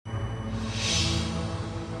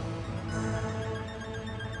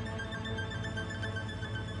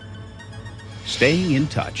Staying in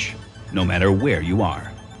touch, no matter where you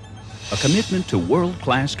are. A commitment to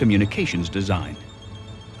world-class communications design.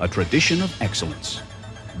 A tradition of excellence,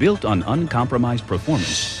 built on uncompromised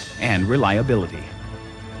performance and reliability.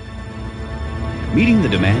 Meeting the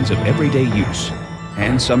demands of everyday use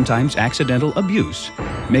and sometimes accidental abuse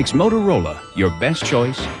makes Motorola your best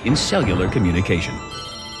choice in cellular communication.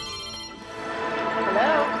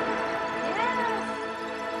 Hello?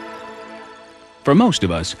 For most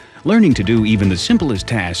of us, learning to do even the simplest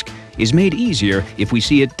task is made easier if we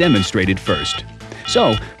see it demonstrated first.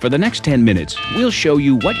 So, for the next 10 minutes, we'll show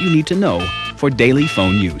you what you need to know for daily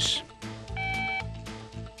phone use.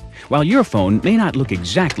 While your phone may not look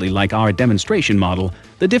exactly like our demonstration model,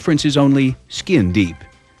 the difference is only skin deep.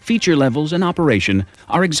 Feature levels and operation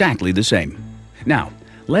are exactly the same. Now,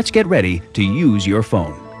 let's get ready to use your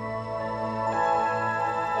phone.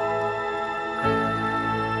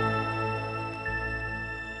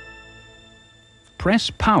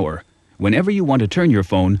 Press power whenever you want to turn your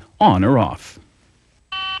phone on or off.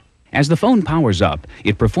 As the phone powers up,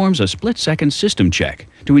 it performs a split-second system check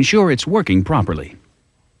to ensure it's working properly.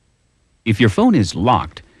 If your phone is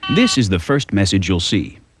locked, this is the first message you'll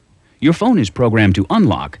see. Your phone is programmed to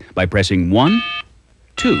unlock by pressing 1,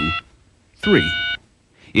 2, 3.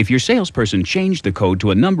 If your salesperson changed the code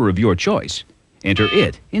to a number of your choice, enter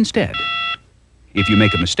it instead. If you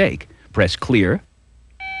make a mistake, press clear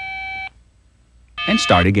and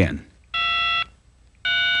start again.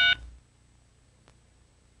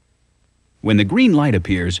 When the green light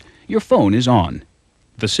appears, your phone is on.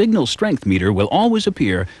 The signal strength meter will always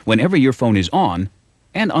appear whenever your phone is on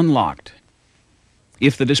and unlocked.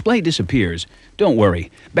 If the display disappears, don't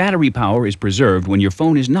worry. Battery power is preserved when your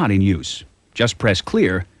phone is not in use. Just press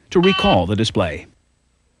clear to recall the display.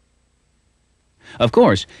 Of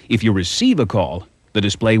course, if you receive a call, the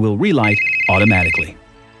display will relight automatically.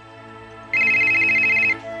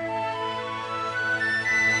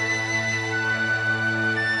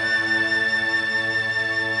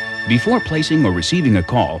 Before placing or receiving a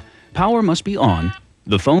call, power must be on,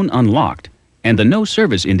 the phone unlocked, and the no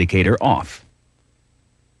service indicator off.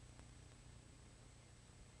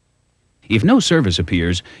 If no service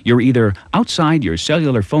appears, you're either outside your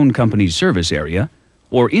cellular phone company's service area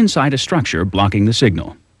or inside a structure blocking the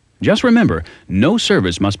signal. Just remember, no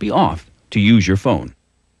service must be off to use your phone.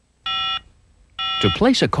 To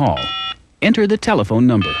place a call, enter the telephone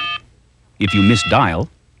number. If you misdial,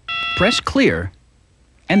 press clear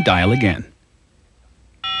and dial again.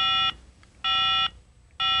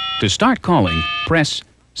 To start calling, press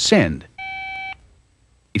send.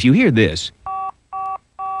 If you hear this,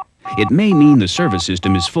 it may mean the service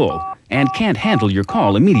system is full and can't handle your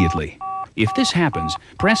call immediately. If this happens,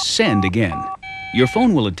 press send again. Your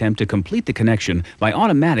phone will attempt to complete the connection by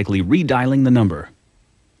automatically redialing the number.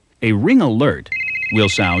 A ring alert will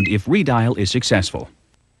sound if redial is successful.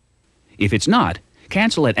 If it's not,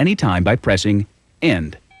 cancel at any time by pressing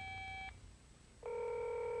end.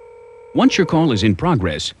 Once your call is in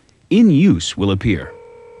progress, in use will appear.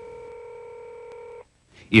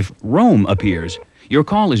 If roam appears, your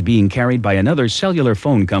call is being carried by another cellular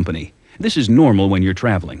phone company. This is normal when you're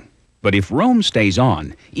traveling. But if roam stays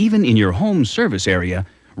on, even in your home service area,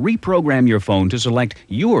 reprogram your phone to select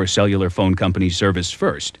your cellular phone company's service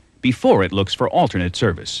first, before it looks for alternate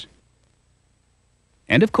service.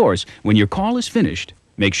 And of course, when your call is finished,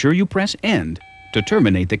 make sure you press end to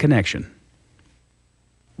terminate the connection.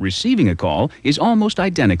 Receiving a call is almost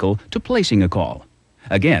identical to placing a call.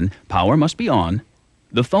 Again, power must be on,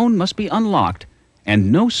 the phone must be unlocked,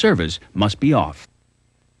 and no service must be off.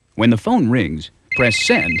 When the phone rings, press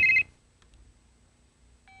send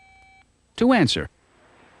to answer.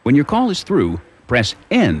 When your call is through, press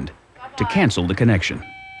end to cancel the connection.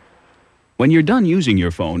 When you're done using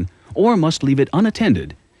your phone, or must leave it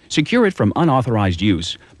unattended, secure it from unauthorized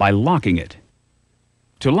use by locking it.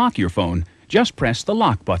 To lock your phone, just press the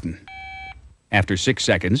lock button. After 6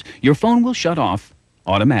 seconds, your phone will shut off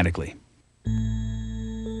automatically.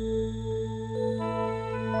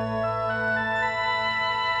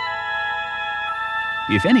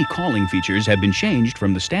 If any calling features have been changed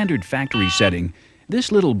from the standard factory setting,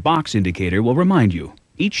 this little box indicator will remind you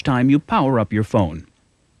each time you power up your phone.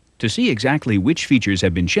 To see exactly which features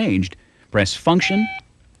have been changed, press Function,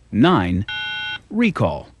 9,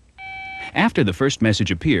 Recall. After the first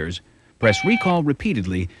message appears, press Recall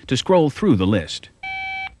repeatedly to scroll through the list.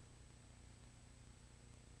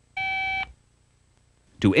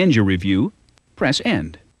 To end your review, press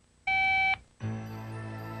End.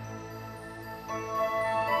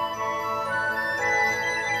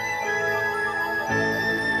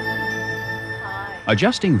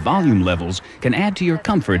 Adjusting volume levels can add to your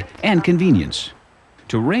comfort and convenience.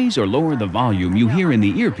 To raise or lower the volume you hear in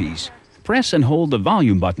the earpiece, press and hold the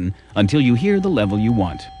volume button until you hear the level you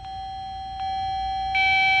want.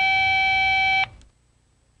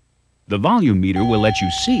 The volume meter will let you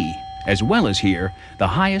see, as well as hear, the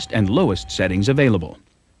highest and lowest settings available.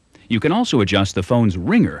 You can also adjust the phone's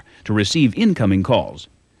ringer to receive incoming calls.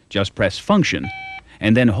 Just press Function,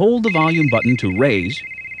 and then hold the volume button to raise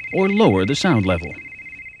or lower the sound level.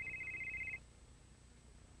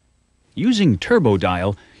 Using Turbo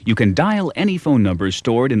Dial, you can dial any phone numbers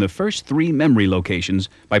stored in the first 3 memory locations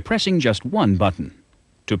by pressing just one button.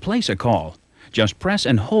 To place a call, just press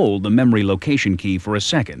and hold the memory location key for a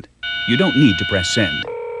second. You don't need to press Send.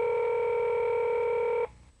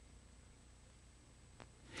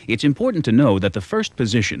 It's important to know that the first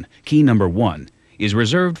position, key number 1, is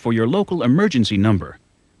reserved for your local emergency number,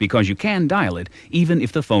 because you can dial it even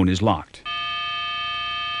if the phone is locked.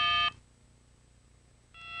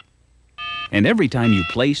 And every time you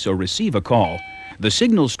place or receive a call, the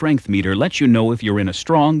signal strength meter lets you know if you're in a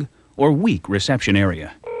strong or weak reception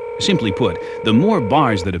area. Simply put, the more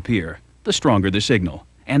bars that appear, the stronger the signal,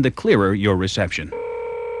 and the clearer your reception.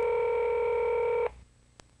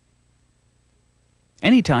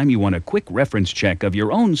 Anytime you want a quick reference check of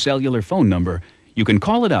your own cellular phone number, you can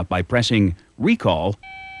call it up by pressing Recall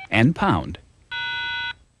and pound.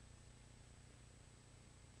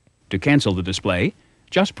 To cancel the display,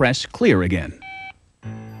 just press Clear again.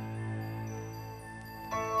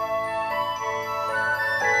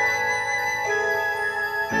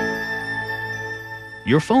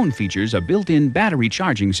 Your phone features a built-in battery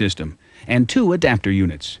charging system and 2 adapter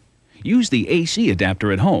units. Use the AC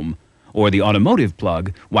adapter at home or the automotive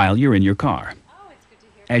plug while you're in your car.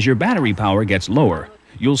 As your battery power gets lower,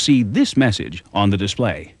 you'll see this message on the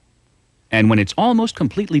display. And when it's almost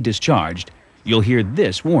completely discharged, you'll hear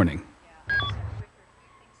this warning.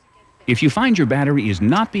 If you find your battery is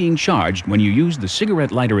not being charged when you use the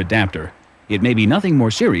cigarette lighter adapter, it may be nothing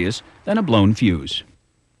more serious than a blown fuse.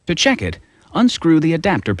 To check it, unscrew the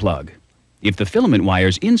adapter plug. If the filament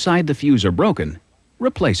wires inside the fuse are broken,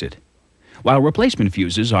 replace it. While replacement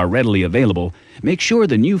fuses are readily available, make sure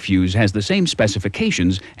the new fuse has the same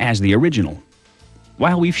specifications as the original.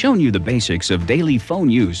 While we've shown you the basics of daily phone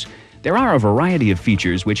use, there are a variety of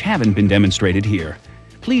features which haven't been demonstrated here.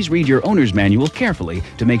 Please read your owner's manual carefully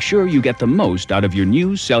to make sure you get the most out of your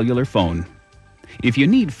new cellular phone. If you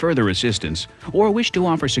need further assistance or wish to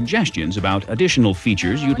offer suggestions about additional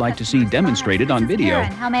features you'd like to see demonstrated on video,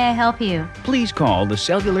 how may I help you? please call the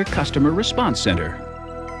Cellular Customer Response Center